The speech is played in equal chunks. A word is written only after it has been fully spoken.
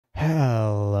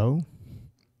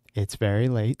It's very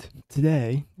late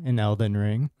today in Elden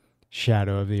Ring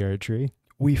Shadow of the Erdtree.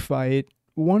 We fight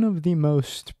one of the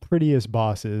most prettiest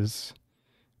bosses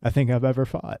I think I've ever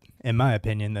fought. In my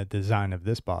opinion, the design of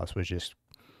this boss was just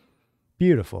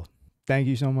beautiful. Thank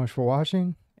you so much for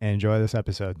watching and enjoy this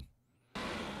episode.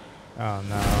 Oh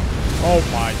no. Oh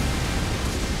my.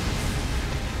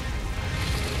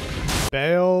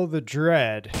 Bale the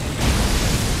Dread.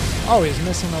 Oh, he's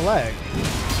missing a leg.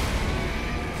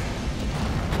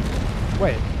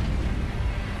 Wait.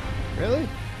 Really?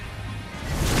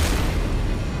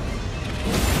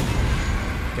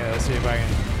 Okay, let's see if I can.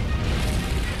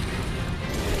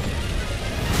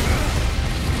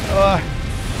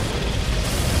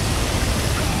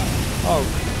 Oh,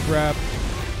 crap.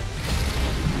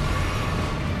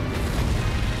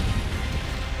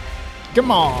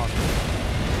 Come on.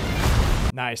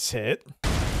 Nice hit.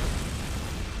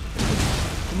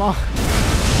 Come on.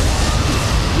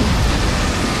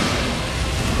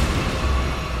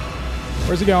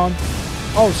 Where's he going?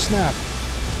 Oh, snap.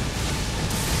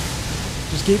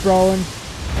 Just keep rolling.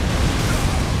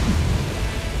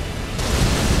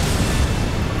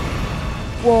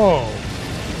 Whoa.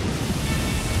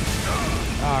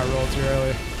 Ah, I rolled too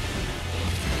early.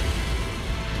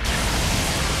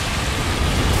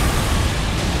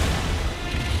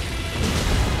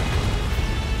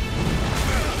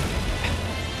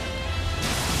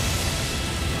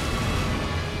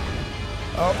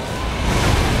 Oh.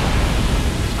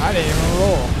 I didn't even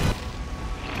roll.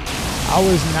 I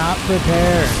was not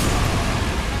prepared.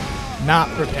 Not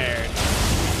prepared.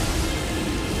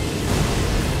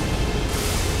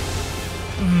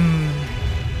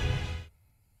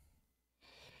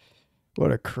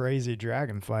 What a crazy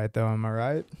dragon fight, though, am I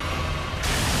right?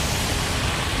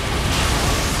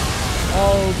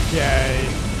 Okay.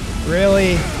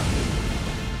 Really?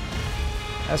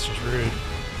 That's just rude.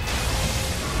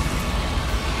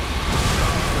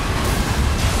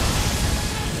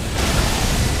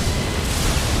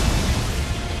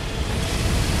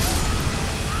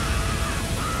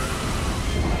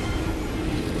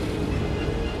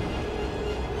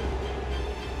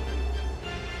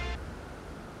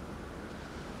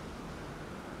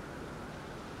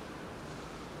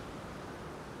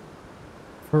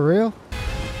 For real?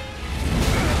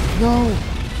 No!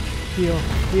 Heal,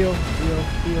 heal, heal,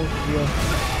 heal, heal.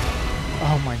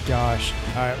 Oh my gosh.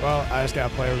 Alright, well, I just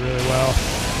gotta play really well.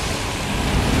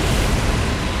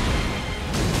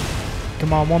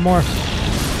 Come on, one more.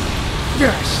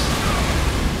 Yes!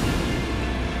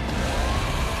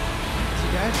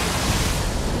 See, guys?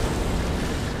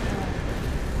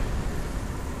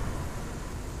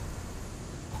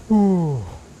 Ooh.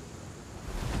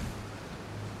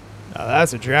 Now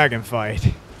that's a dragon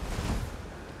fight.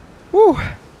 Whew.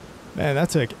 Man, that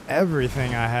took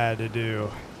everything I had to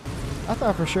do. I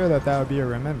thought for sure that would be a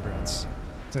remembrance,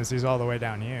 since he's all the way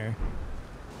down here.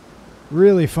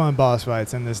 Really fun boss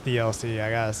fights in this DLC,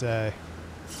 I gotta say.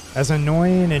 As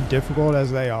annoying and difficult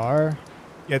as they are,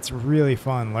 it's really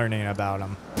fun learning about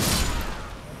them.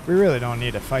 We really don't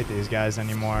need to fight these guys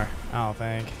anymore, I don't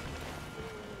think.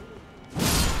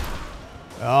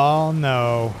 Oh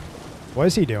no. What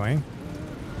is he doing?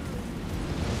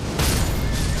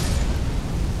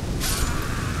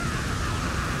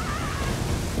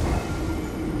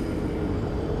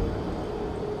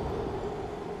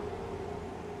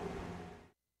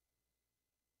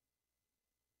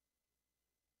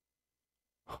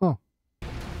 Huh.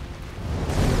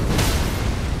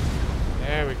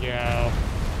 There we go.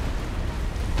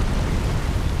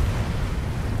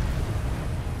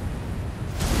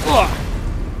 Ugh.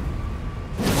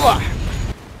 Ugh.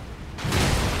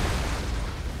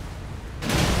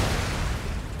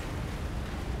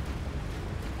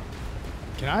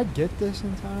 Can I get this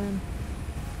in time?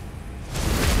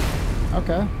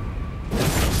 Okay.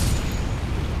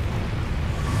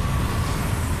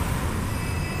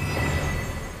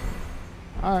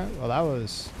 Alright, well that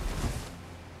was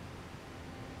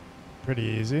pretty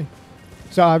easy.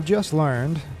 So I've just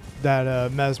learned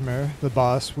that Mesmer, the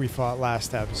boss we fought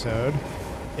last episode,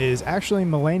 is actually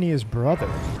Melania's brother.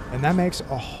 And that makes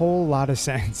a whole lot of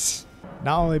sense.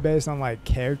 Not only based on like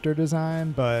character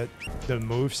design, but the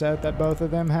moveset that both of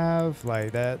them have.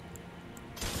 Like that's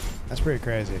pretty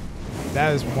crazy.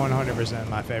 That is 100%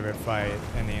 my favorite fight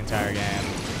in the entire game.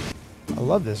 I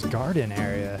love this garden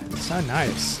area. It's so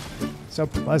nice. So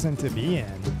pleasant to be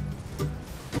in.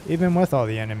 Even with all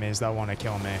the enemies that want to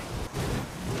kill me.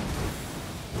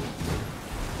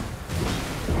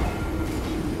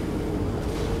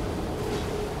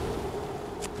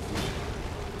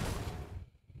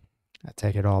 I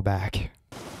take it all back.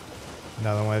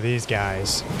 Another one of these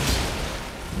guys.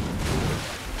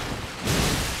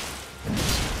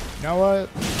 You know what?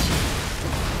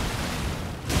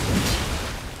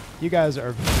 You guys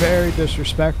are very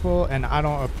disrespectful, and I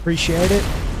don't appreciate it.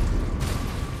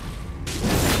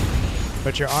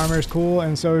 But your armor's cool,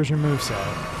 and so is your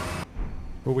moveset.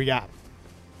 What we got?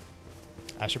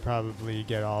 I should probably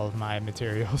get all of my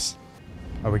materials.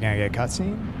 Are we gonna get a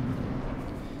cutscene?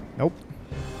 Nope.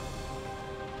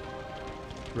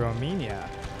 Romania.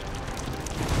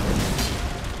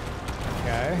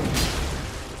 Okay.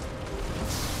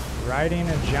 Riding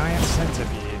a giant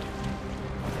centipede.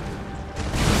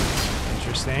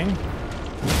 Interesting.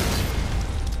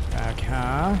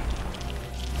 Okay.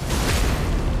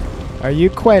 Are you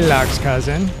Quelaag's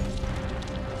cousin?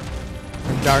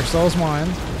 From Dark Souls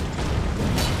 1.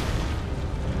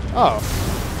 Oh.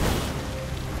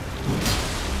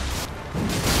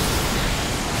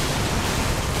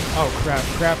 Oh, crap,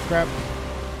 crap, crap.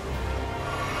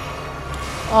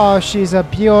 Oh, she's a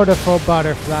beautiful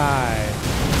butterfly.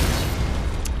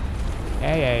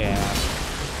 Yeah.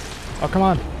 Oh, come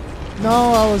on. No,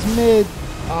 I was mid.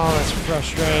 Oh, that's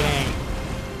frustrating.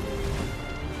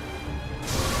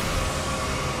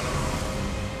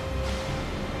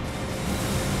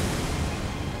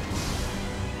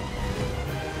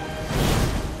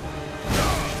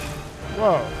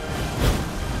 Whoa.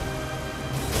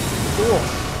 Cool.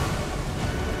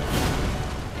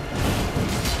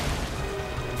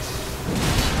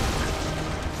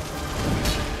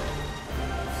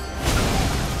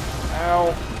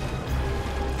 Ow.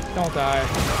 Don't die. I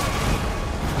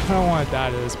don't want to die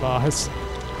to this boss.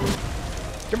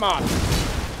 Come on.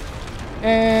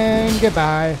 And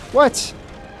goodbye. What?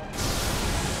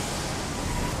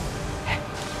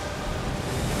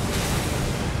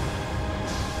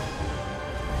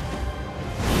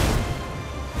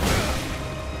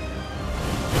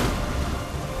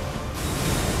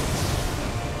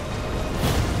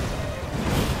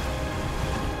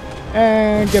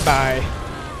 And goodbye.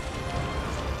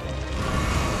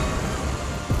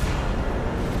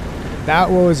 That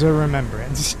was a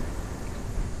remembrance.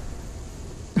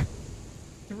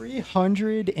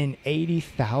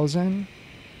 380,000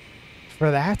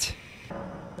 for that?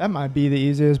 That might be the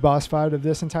easiest boss fight of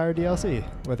this entire DLC,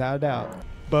 without a doubt.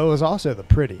 But it was also the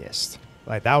prettiest.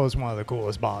 Like, that was one of the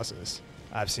coolest bosses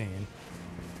I've seen.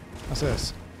 What's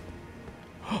this?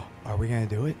 Are we gonna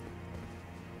do it?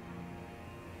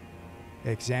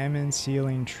 Examine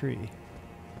ceiling tree.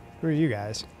 Who are you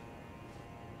guys?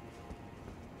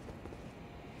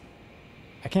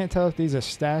 I can't tell if these are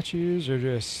statues or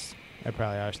just... They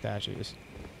probably are statues.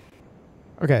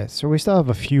 Okay, so we still have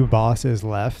a few bosses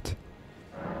left.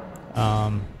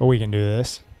 But we can do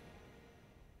this.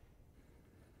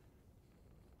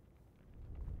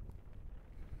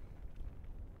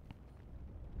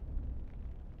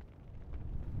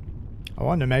 I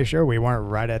wanted to make sure we weren't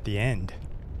right at the end.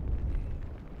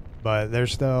 But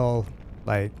there's still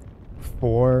like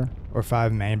 4 or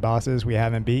 5 main bosses we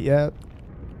haven't beat yet.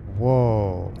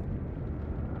 Whoa.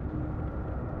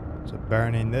 So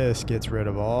burning this gets rid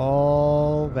of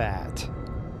all that.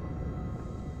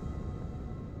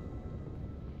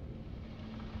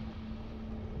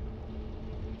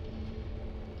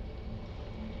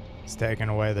 It's taking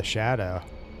away the shadow.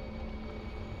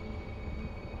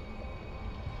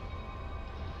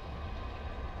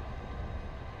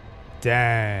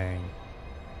 Dang.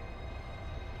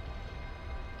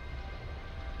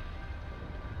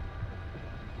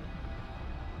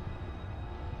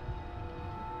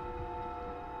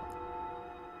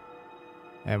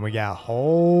 And we got a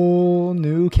whole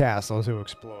new castle to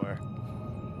explore.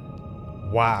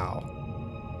 Wow.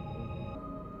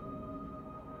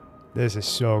 This is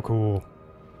so cool.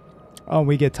 Oh,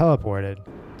 we get teleported.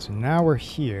 So now we're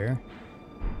here.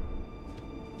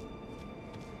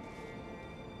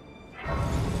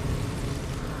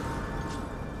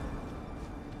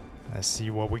 Let's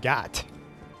see what we got.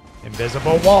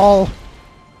 Invisible wall.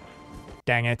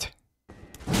 Dang it.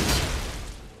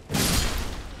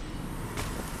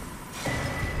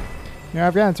 You know,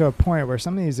 I've gotten to a point where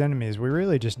some of these enemies we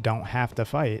really just don't have to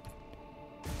fight.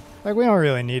 Like, we don't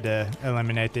really need to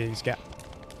eliminate these guys.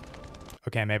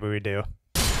 Okay, maybe we do.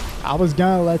 I was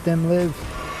gonna let them live.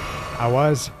 I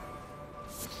was.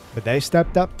 But they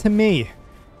stepped up to me.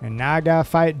 And now I gotta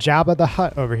fight Jabba the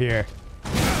Hutt over here.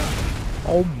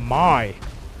 Oh my.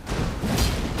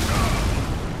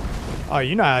 Oh,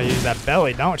 you know how to use that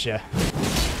belly, don't you?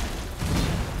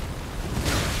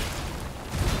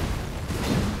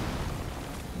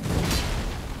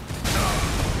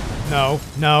 No,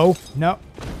 no, no.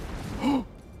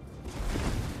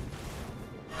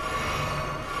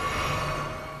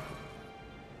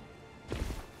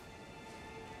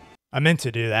 I meant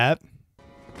to do that.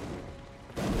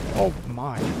 Oh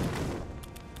my.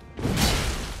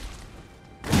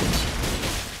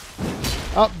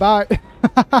 Oh, bye.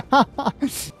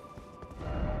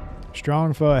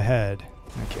 Strong foe ahead.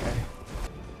 Okay.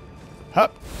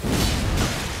 Hup.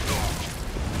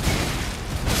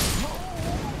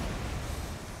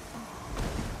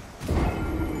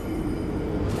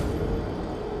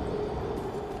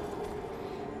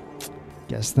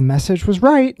 Guess the message was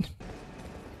right.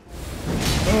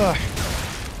 Ugh.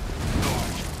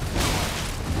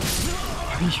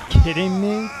 Are you kidding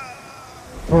me?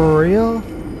 For real?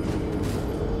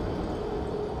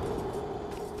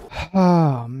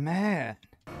 Oh, man.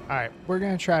 Alright, we're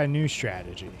going to try a new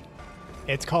strategy.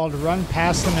 It's called run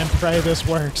past them and pray this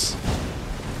works.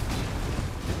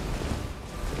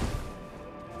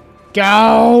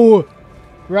 Go!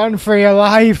 Run for your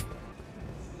life!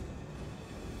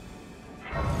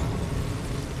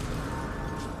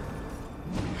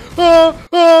 Ah,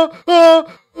 ah,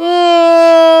 ah,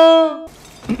 ah.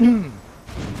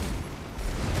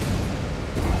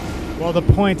 Well, the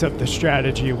point of the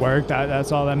strategy worked.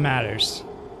 That's all that matters.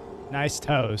 Nice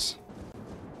toes.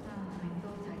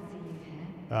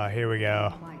 Oh, here we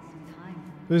go.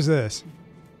 Who's this?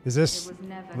 Is this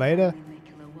Leda?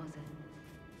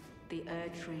 The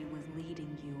Erdtree was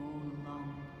leading you all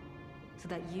along, so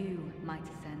that you might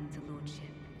ascend to lordship.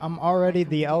 I'm already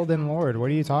the Elden Lord. What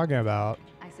are you talking about?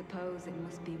 I suppose it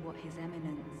must be what His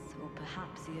Eminence, or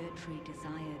perhaps the Erdtree,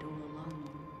 desired all along.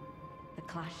 The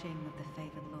clashing of the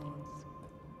favored lords,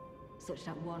 such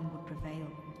that one would prevail.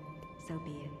 So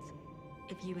be it.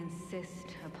 If you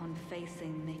insist upon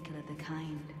facing Nicola the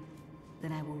Kind,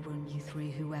 then I will run you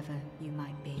through whoever you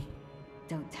might be.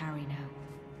 Don't tarry now.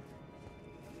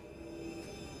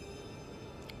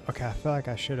 Okay, I feel like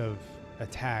I should have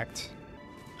attacked.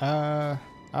 Alright,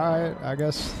 I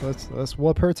guess let's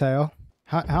whoop her tail.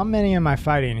 How many am I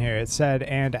fighting here? It said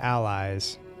and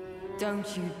allies.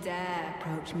 Don't you dare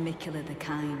approach Nicola the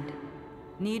Kind.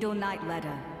 Needle Knight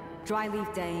Leda,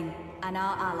 Dryleaf Dane, and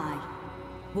our ally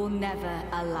will never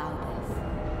allow this.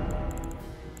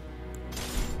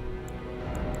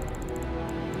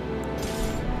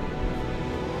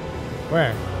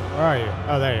 Where are you?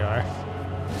 Oh, there you are.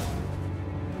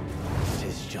 It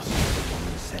is just as the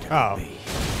woman said it would be.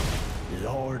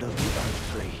 Lord of the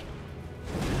Erdtree,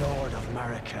 Lord of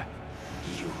Marika,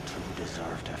 you two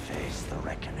deserve to face the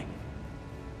reckoning.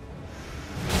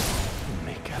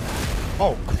 Nicola.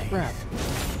 Oh, crap.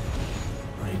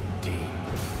 Redeem.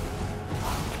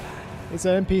 It's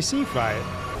an NPC fight.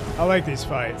 I like these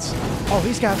fights. Oh,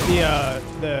 he's got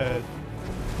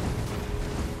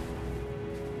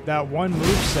that one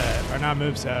moveset, or not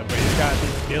moveset, but he's got the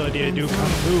ability to do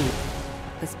kung fu.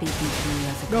 For speaking to you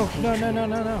as a No.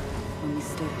 when we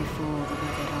stood before the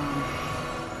weathered arm.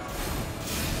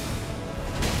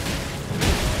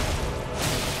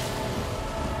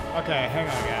 Okay, hang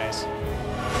on, guys.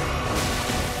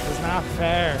 It's not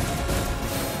fair.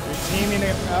 You're teaming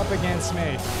it up against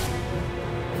me.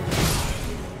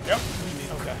 Yep.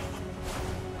 Okay.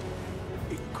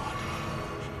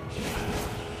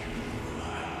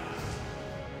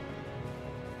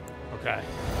 Okay.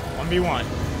 1v1.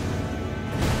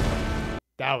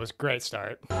 That was a great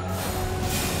start.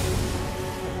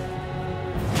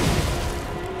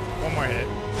 One more hit.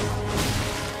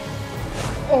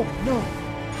 Oh, no.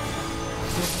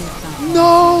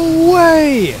 No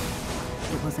way!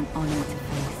 It was an honor to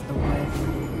face a worthy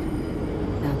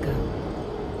lord. Now go.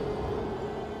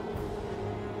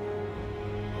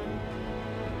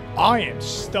 I am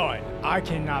stunned. I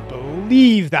cannot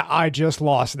believe that I just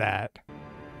lost that.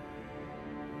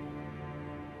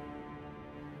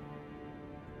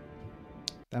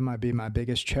 That might be my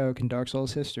biggest choke in Dark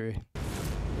Souls history.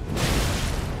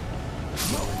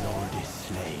 Your lord is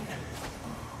slain,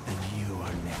 and you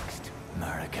are next,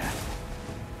 Marika.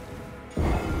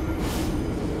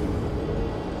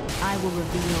 I will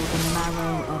reveal the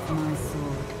marrow of my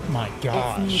sword. My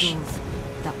gosh. Its needles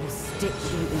that will stitch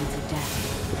you into death.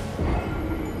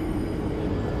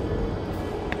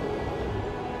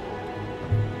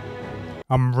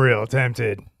 I'm real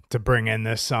tempted to bring in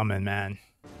this summon, man.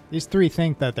 These three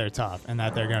think that they're tough and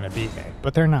that they're going to beat me,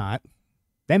 but they're not.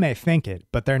 They may think it,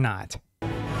 but they're not.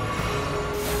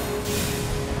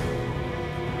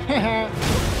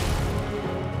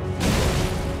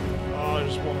 Oh,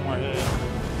 just one more hit.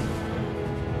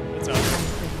 It's over.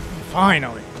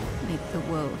 Finally. Make the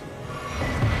world.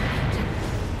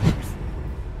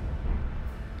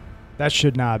 That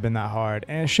should not have been that hard,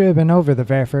 and it should have been over the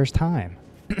very first time.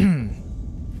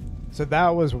 So that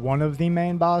was one of the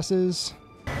main bosses.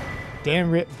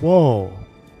 Damn it. Whoa.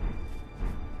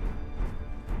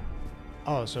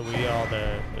 Oh, so we get all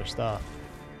their stuff.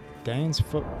 Dane's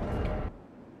footwork.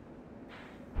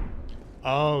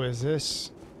 Oh, is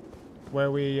this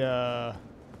where we were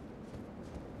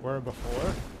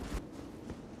before?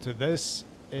 So this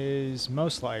is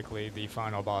most likely the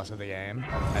final boss of the game,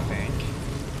 I think.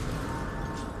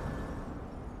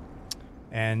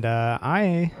 And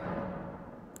I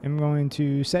am going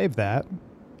to save that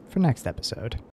for next episode.